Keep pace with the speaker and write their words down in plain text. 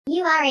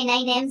You are in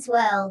Anem's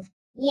world.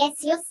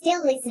 Yes, you're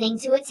still listening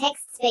to a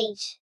text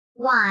speech.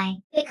 Why?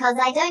 Because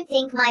I don't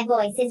think my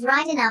voice is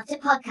right enough to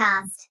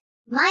podcast.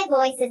 My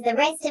voice as the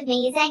rest of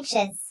me is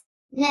anxious,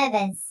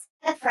 nervous,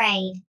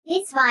 afraid.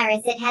 This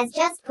virus, it has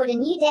just put a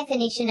new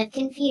definition of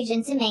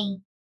confusion to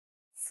me.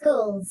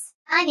 Schools.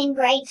 I'm in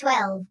grade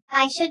 12.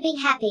 I should be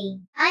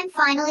happy. I'm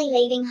finally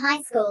leaving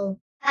high school.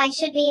 I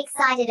should be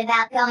excited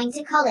about going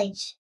to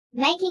college,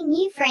 making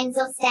new friends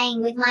or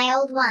staying with my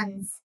old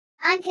ones.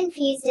 I'm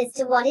confused as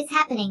to what is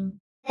happening.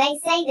 They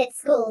say that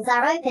schools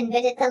are open,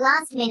 but at the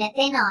last minute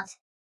they're not.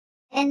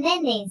 And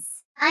then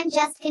this. I'm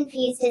just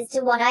confused as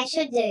to what I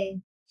should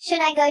do.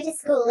 Should I go to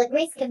school at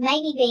risk of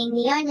maybe being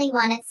the only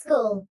one at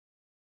school?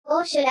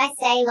 Or should I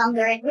stay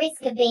longer at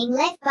risk of being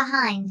left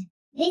behind?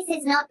 This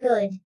is not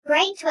good.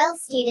 Grade 12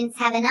 students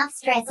have enough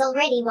stress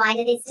already. Why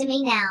do this to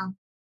me now?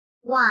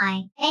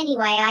 Why?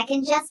 Anyway, I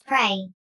can just pray.